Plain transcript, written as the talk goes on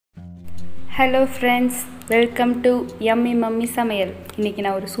Hello friends, welcome to Yummy Mummy சமையல். இன்னைக்கு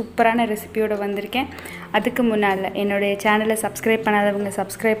நான் ஒரு சூப்பரான ரெசிபியோட வந்திருக்கேன். அதுக்கு முன்னால என்னோட சேனலை சப்ஸ்கிரைப் பண்ணாதவங்க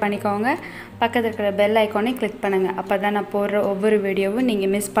சப்ஸ்கிரைப் பண்ணிக்கோங்க. பக்கத்துல இருக்கிற பெல் ஐகானை கிளிக் பண்ணுங்க. அப்பதான் நான் போடுற ஒவ்வொரு வீடியோவும் நீங்க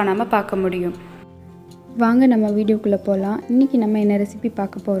மிஸ் பண்ணாம பார்க்க முடியும். வாங்க நம்ம வீடியோக்குள்ள போலாம். இன்னைக்கு நம்ம என்ன ரெசிபி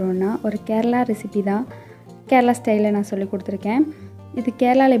பார்க்க போறோம்னா ஒரு கேரளா ரெசிபி தான். கேரளா ஸ்டைல்ல நான் சொல்லி கொடுத்திருக்கேன். இது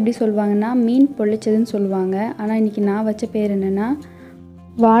கேரளால எப்படி சொல்வாங்கன்னா மீன் பொள்ளிச்சதுன்னு சொல்வாங்க. ஆனா இன்னைக்கு நான் வச்ச பேர் என்னன்னா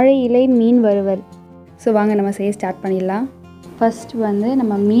வாழை இலை மீன் வறுவல். ஸோ வாங்க நம்ம செய்ய ஸ்டார்ட் பண்ணிடலாம். ஃபர்ஸ்ட் வந்து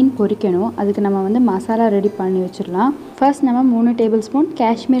நம்ம மீன் பொரிக்கணும். அதுக்கு நம்ம மசாலா ரெடி பண்ணி வச்சிடலாம். ஃபர்ஸ்ட் நம்ம 3 டேபிள் ஸ்பூன்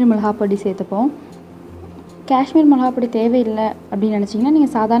காஷ்மீர் மிளகாய் பொடி சேர்த்துப்போம். காஷ்மீர் மிளகாய் பொடி தேவையில்லை அப்படின்னு நினச்சிங்கன்னா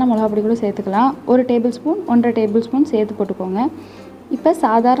நீங்கள் சாதாரண மிளகாய் பொடி கூட சேர்த்துக்கலாம். 1 டேபிள் ஸ்பூன் 1.5 டேபிள் ஸ்பூன் சேர்த்து போட்டுக்கோங்க. இப்போ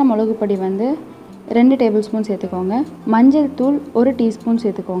சாதாரண மிளகு பொடி 2 டேபிள் ஸ்பூன் சேர்த்துக்கோங்க. மஞ்சள் தூள் 1 டீஸ்பூன்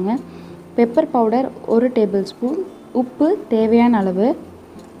சேர்த்துக்கோங்க. Pepper powder 1 table spoon. உப்பு தேவையான அளவு.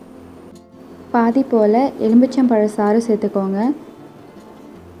 பாதி போல் எலுமிச்சம்பழ சாறு சேர்த்துக்கோங்க.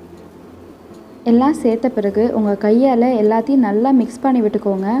 எல்லாம் சேர்த்த பிறகு உங்கள் கையால் எல்லாத்தையும் நல்லா மிக்ஸ் பண்ணி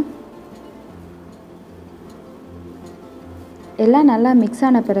விட்டுக்கோங்க. எல்லாம் நல்லா மிக்ஸ்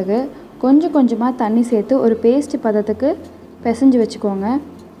ஆன பிறகு கொஞ்சம் கொஞ்சமாக தண்ணி சேர்த்து ஒரு பேஸ்ட் பதத்துக்கு பிசைஞ்சு வச்சுக்கோங்க.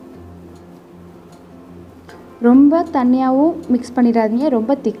 ரொம்ப தண்ணியாகவும் மிக்ஸ் பண்ணிடாதீங்க,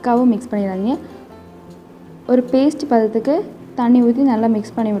 ரொம்ப திக்காகவும் மிக்ஸ் பண்ணிடாதீங்க. ஒரு பேஸ்ட் பதத்துக்கு தண்ணி ஊற்றி நல்லா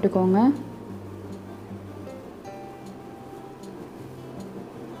மிக்ஸ் பண்ணி விட்டுக்கோங்க.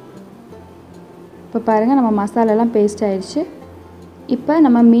 இப்போ பாருங்கள் நம்ம மசாலாலாம் பேஸ்ட் ஆயிடுச்சு. இப்போ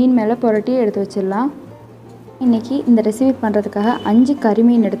நம்ம மீன் மேலே புரட்டி எடுத்து வச்சிடலாம். இன்றைக்கி இந்த ரெசிபி பண்ணுறதுக்காக 5 கறி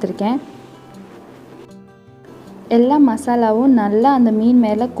மீன் எடுத்திருக்கேன். எல்லா மசாலாவும் நல்லா அந்த மீன்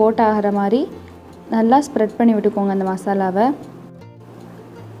மேலே கோட் ஆகிற மாதிரி நல்லா ஸ்ப்ரெட் பண்ணி விட்டுக்கோங்க அந்த மசாலாவை.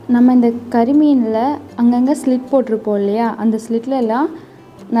 நம்ம இந்த கறி மீனில் அங்கங்கே ஸ்லிட் போட்டிருப்போம் இல்லையா, அந்த ஸ்லிட்ல எல்லாம்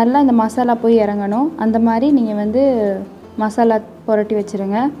நல்லா இந்த மசாலா போய் இறங்கணும். அந்த மாதிரி நீங்கள் மசாலா புரட்டி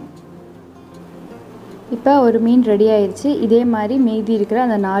வச்சுருங்க. இப்போ ஒரு மீன் ரெடி ஆயிடுச்சு. இதே மாதிரி மீதி இருக்கிற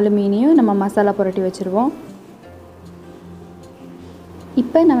அந்த 4 மீனையும் நம்ம மசாலா புரட்டி வச்சுருவோம்.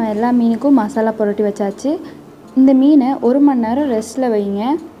 இப்போ நம்ம எல்லா மீனுக்கும் மசாலா புரட்டி வச்சாச்சு. இந்த மீனை 1 மணி நேரம் ரெஸ்ட்டில் வைங்க.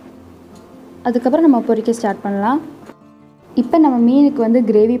 அதுக்கப்புறம் நம்ம பொரிக்க ஸ்டார்ட் பண்ணலாம். இப்போ நம்ம மீனுக்கு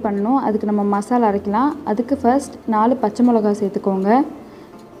கிரேவி பண்ணணும். அதுக்கு நம்ம மசாலா அரைக்கலாம். அதுக்கு ஃபர்ஸ்ட் 4 பச்சை மிளகாய் சேர்த்துக்கோங்க.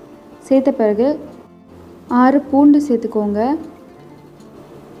 சேர்த்த பிறகு 6 பூண்டு சேர்த்துக்கோங்க.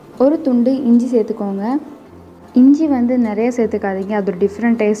 ஒரு துண்டு இஞ்சி சேர்த்துக்கோங்க. இஞ்சி நிறைய சேர்த்துக்காதீங்க, அது ஒரு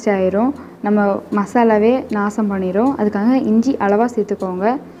டிஃப்ரெண்ட் டேஸ்ட் ஆயிரும். நம்ம மசாலாவே நாசம் பண்ணிடும். அதுக்காக இஞ்சி அளவாக சேர்த்துக்கோங்க.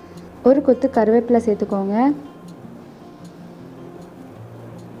 ஒரு கொத்து கருவேப்பிலை சேர்த்துக்கோங்க.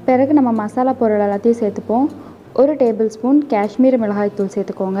 பிறகு நம்ம மசாலா பொருள் எல்லாத்தையும் சேர்த்துப்போம். 1 டேபிள் ஸ்பூன் காஷ்மீர் மிளகாய் தூள்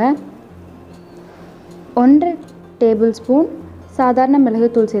சேர்த்துக்கோங்க. 1 டேபிள் ஸ்பூன் சாதாரண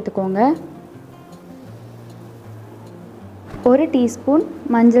மிளகுத்தூள் சேர்த்துக்கோங்க. 1 டீஸ்பூன்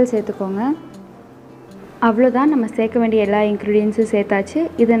மஞ்சள் சேர்த்துக்கோங்க. அவ்வளோதான், நம்ம சேர்க்க வேண்டிய எல்லா இன்க்ரீடியன்ஸும் சேர்த்தாச்சு.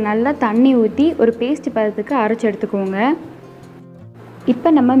 இதை நல்லா தண்ணி ஊற்றி ஒரு பேஸ்ட் பதத்துக்கு அரைச்சி எடுத்துக்கோங்க.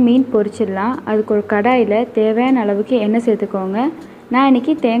 இப்போ நம்ம மீன் பொரிச்சிடலாம். அதுக்கு ஒரு கடாயில் தேவையான அளவுக்கு எண்ணெய் சேர்த்துக்கோங்க. நான்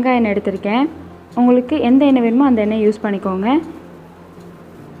இன்றைக்கி தேங்காய் எண்ணெய் எடுத்திருக்கேன். உங்களுக்கு எந்த எண்ணெய் வேணுமோ அந்த எண்ணெய் யூஸ் பண்ணிக்கோங்க.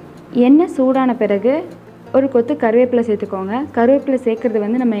 எண்ணெய் சூடான பிறகு ஒரு கொத்து கருவேப்பிலை சேர்த்துக்கோங்க. கருவேப்பிலை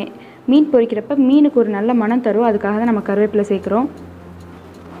சேர்க்குறது நம்ம மீன் பொரிக்கிறப்ப மீனுக்கு ஒரு நல்ல மனம் தரும். அதுக்காக தான் நம்ம கருவேப்பிலை சேர்க்குறோம்.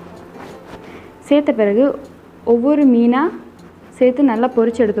 சேர்த்த பிறகு ஒவ்வொரு மீனாக சேர்த்து நல்லா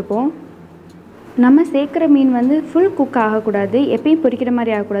பொரிச்சு எடுத்துப்போம். நம்ம சேர்க்குற மீன் ஃபுல் குக் ஆகக்கூடாது, எப்பயும் பொரிக்கிற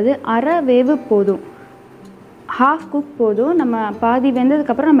மாதிரி ஆகக்கூடாது. அரை வேவு போதும், ஹாஃப் குக் போதும். நம்ம பாதி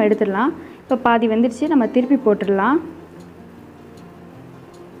வெந்ததுக்கப்புறம் நம்ம எடுத்துடலாம். இப்போ பாதி வெந்துடுச்சு, நம்ம திருப்பி போட்டுடலாம்.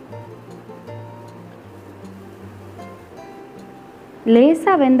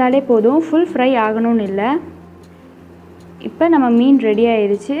 லேசாக வெந்தாலே போதும், ஃபுல் ஃப்ரை ஆகணும்னு இல்லை. இப்போ நம்ம மீன் ரெடி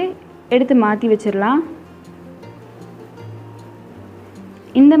ஆயிடுச்சு, எடுத்து மாற்றி வச்சிடலாம்.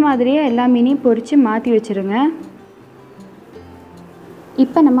 இந்த மாதிரியே எல்லா மீனையும் பொரித்து மாற்றி வச்சுருங்க.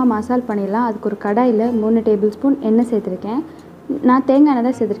 இப்போ நம்ம மசால் பண்ணிடலாம். அதுக்கு ஒரு கடாயில் 3 டேபிள் ஸ்பூன் எண்ணெய் சேர்த்துருக்கேன். நான் தேங்காய் எண்ணெய்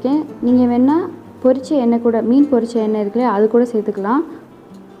தான் சேர்த்துருக்கேன். நீங்கள் வேணால் பொரிச்ச எண்ணெய் கூட, மீன் பொரிச்ச எண்ணெய் இருக்குல்ல, அது கூட சேர்த்துக்கலாம்.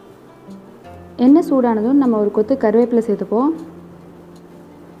 எண்ணெய் சூடானதும் நம்ம ஒரு கொத்து கருவேப்பிலை சேர்த்துப்போம்.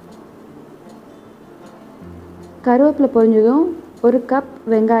 கருவேப்பிலை பொரிஞ்சதும் 1 கப்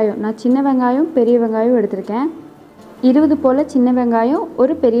வெங்காயம், நான் சின்ன வெங்காயம் பெரிய வெங்காயம் எடுத்திருக்கேன். 20 போல் சின்ன வெங்காயம்,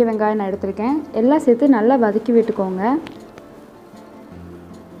 ஒரு பெரிய வெங்காயம் நான் எடுத்திருக்கேன். எல்லாம் சேர்த்து நல்லா வதக்கி விட்டுக்கோங்க.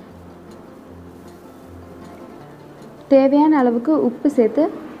 தேவையான அளவுக்கு உப்பு சேர்த்து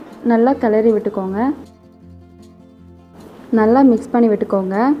நல்லா கிளறி விட்டுக்கோங்க. நல்லா மிக்ஸ் பண்ணி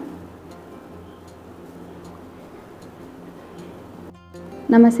விட்டுக்கோங்க.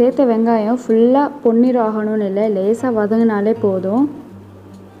 நம்ம சேர்த்த வெங்காயம் ஃபுல்லாக பொன்னிறம் ஆகணும்னு இல்லை, லேசாக வதங்கினாலே போதும்.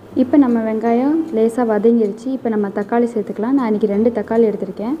 இப்போ நம்ம வெங்காயம் லேசாக வதங்கிருச்சு. இப்போ நம்ம தக்காளி சேர்த்துக்கலாம். நான் இன்றைக்கி 2 தக்காளி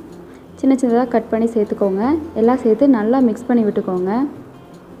எடுத்திருக்கேன். சின்ன சின்னதாக கட் பண்ணி சேர்த்துக்கோங்க. எல்லாம் சேர்த்து நல்லா மிக்ஸ் பண்ணி விட்டுக்கோங்க.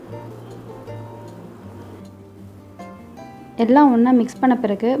 எல்லாம் ஒன்றா மிக்ஸ் பண்ண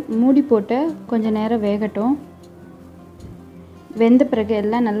பிறகு மூடி போட்டு கொஞ்சம் நேரம் வேகட்டும். வெந்த பிறகு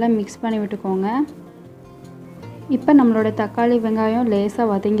எல்லாம் நல்லா மிக்ஸ் பண்ணி விட்டுக்கோங்க. இப்போ நம்மளோட தக்காளி வெங்காயம் லேசாக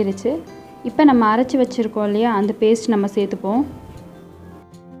வதங்கிருச்சு. இப்போ நம்ம அரைச்சி வச்சுருக்கோம் இல்லையா, அந்த பேஸ்ட் நம்ம சேர்த்துப்போம்.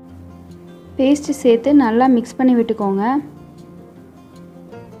 பேஸ்ட்டு சேர்த்து நல்லா மிக்ஸ் பண்ணி விட்டுக்கோங்க.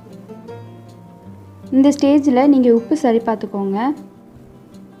 இந்த ஸ்டேஜில் நீங்கள் உப்பு சரி பார்த்துக்கோங்க.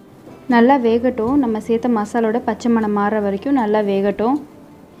 நல்லா வேகட்டும். நம்ம சேர்த்த மசாலோட பச்சை மணம் மாறுற வரைக்கும் நல்லா வேகட்டும்.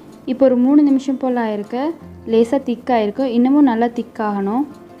 இப்போ ஒரு 3 நிமிஷம் போல் ஆயிருக்கு. லேசாக திக்காகிருக்கு. இன்னமும் நல்லா திக்காகணும்.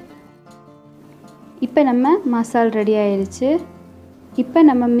 இப்போ நம்ம மசால் ரெடி ஆயிடுச்சு. இப்போ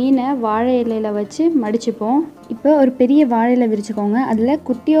நம்ம மீனை வாழை இலையில் வச்சு மடிச்சுப்போம். இப்போ ஒரு பெரிய வாழை இலை விரிச்சுக்கோங்க. அதில்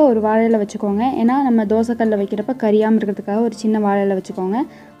குட்டியாக ஒரு வாழை இலை வச்சுக்கோங்க. ஏன்னா நம்ம தோசைக்கல்லில் வைக்கிறப்ப கரியாமல் இருக்கிறதுக்காக ஒரு சின்ன வாழை இலை வச்சுக்கோங்க.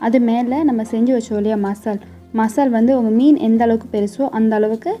 அது மேலே நம்ம செஞ்சு வச்சோம் இல்லையா மசால் வந்து உங்கள் மீன் எந்த அளவுக்கு பெருசோ அந்த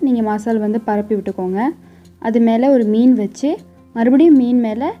அளவுக்கு நீங்கள் மசால் வந்து பரப்பி விட்டுக்கோங்க. அது மேலே ஒரு மீன் வச்சு மறுபடியும் மீன்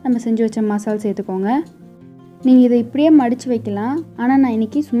மேலே நம்ம செஞ்சு வச்ச மசால் சேர்த்துக்கோங்க. நீங்கள் இதை இப்படியே மடித்து வைக்கலாம். ஆனால் நான்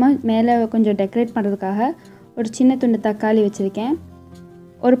இன்றைக்கி சும்மா மேலே கொஞ்சம் டெக்கரேட் பண்ணுறதுக்காக ஒரு சின்ன துண்டு தக்காளி வச்சுருக்கேன்.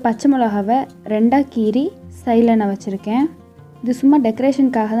 ஒரு பச்சை மிளகாவை 2ஆக கீறி சைடில் நான் வச்சுருக்கேன். இது சும்மா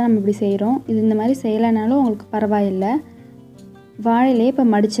டெக்கரேஷனுக்காக தான் நம்ம இப்படி செய்கிறோம். இது இந்த மாதிரி செய்யலைனாலும் உங்களுக்கு பரவாயில்லை. வாழையிலே இப்போ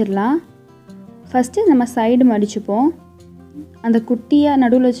மடிச்சிடலாம். ஃபஸ்ட்டு நம்ம சைடு மடிச்சுப்போம். அந்த குட்டியாக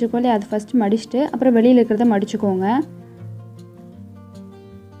நடுவில் வச்சுருக்கோம் அதை ஃபஸ்ட்டு மடிச்சுட்டு அப்புறம் வெளியில் இருக்கிறத மடிச்சுக்கோங்க.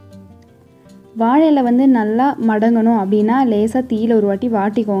 வாழையில் வந்து நல்லா மடங்கணும் அப்படின்னா லேசாக தீயில் ஒரு வாட்டி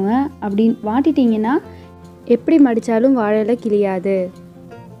வாட்டிக்கோங்க. அப்படி வாட்டிட்டிங்கன்னா எப்படி மடித்தாலும் வாழையில் கிளியாது.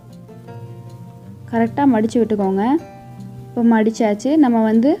 கரெக்டாக மடித்து விட்டுக்கோங்க. இப்போ மடித்தாச்சு. நம்ம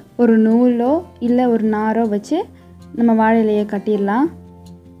வந்து ஒரு நூலோ இல்லை ஒரு நாரோ வச்சு நம்ம வாழையிலையை கட்டிடலாம்.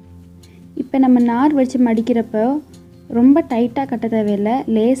 இப்போ நம்ம நார் வச்சு மடிக்கிறப்போ ரொம்ப டைட்டாக கட்ட தேவையில்லை.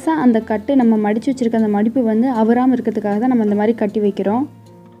 லேசாக அந்த கட்டு நம்ம மடித்து வச்சுருக்க அந்த மடிப்பு வந்து அவராமல் இருக்கிறதுக்காக தான் நம்ம இந்த மாதிரி கட்டி வைக்கிறோம்.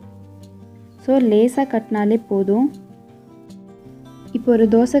 ஸோ லேசாக கட்டினாலே போதும். இப்போ ஒரு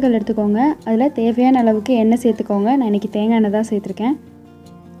தோசைக்கல் எடுத்துக்கோங்க. அதில் தேவையான அளவுக்கு எண்ணெய் சேர்த்துக்கோங்க. நான் இன்றைக்கி தேங்காய் எண்ணெய் தான் சேர்த்துருக்கேன்.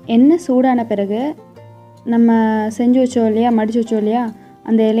 எண்ணெய் சூடான பிறகு நம்ம செஞ்சு வச்சோம் இல்லையா, மடித்து வச்சோம் இல்லையா,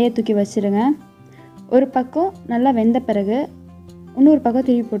 அந்த இலையை தூக்கி வச்சுருங்க. ஒரு பக்கம் நல்லா வெந்த பிறகு இன்னொரு பக்கம்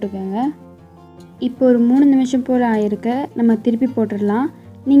திருப்பி போட்டுக்கோங்க. இப்போ ஒரு 3 நிமிஷம் போல் ஆகிருக்க. நம்ம திருப்பி போட்டுடலாம்.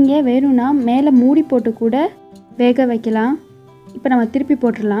 நீங்கள் வேணும்னா மேலே மூடி போட்டு கூட வேக வைக்கலாம். இப்போ நம்ம திருப்பி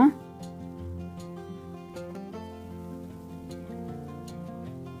போட்டுடலாம்.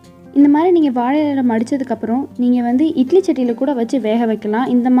 இந்த மாதிரி நீங்கள் வாழை இலையில் மடித்ததுக்கப்புறம் நீங்கள் வந்து இட்லி சட்டியில் கூட வச்சு வேக வைக்கலாம்.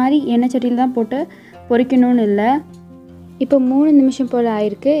 இந்த மாதிரி எண்ணெய் சட்டியில் தான் போட்டு பொரிக்கணும்னு இல்லை. இப்போ 3 நிமிஷம் போல்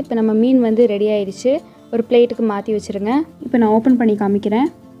ஆயிருக்கு. இப்போ நம்ம மீன் வந்து ரெடி ஆயிடுச்சு. ஒரு பிளேட்டுக்கு மாற்றி வச்சுருங்க. இப்போ நான் ஓப்பன் பண்ணி காமிக்கிறேன்.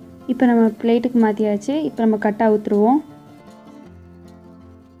 இப்போ நம்ம பிளேட்டுக்கு மாற்றியாச்சு. இப்போ நம்ம கட்டாக ஊற்றுருவோம்.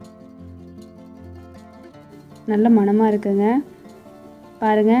 நல்ல மணமாக இருக்குங்க.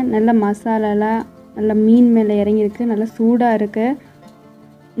 பாருங்கள், நல்ல மசாலாலாம் நல்ல மீன் மேலே இறங்கியிருக்கு. நல்லா சூடாக இருக்குது.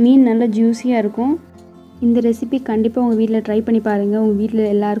 மீன் நல்லா ஜூஸியாக இருக்கும். இந்த ரெசிபி கண்டிப்பாக உங்கள் வீட்டில் ட்ரை பண்ணி பாருங்கள். உங்கள்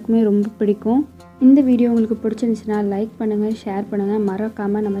வீட்டில் எல்லாருக்குமே ரொம்ப பிடிக்கும். இந்த வீடியோ உங்களுக்கு பிடிச்சிருந்துச்சுன்னா லைக் பண்ணுங்கள், ஷேர் பண்ணுங்கள்.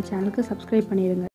 மறக்காமல் நம்ம சேனலுக்கு சப்ஸ்கிரைப் பண்ணிடுங்க.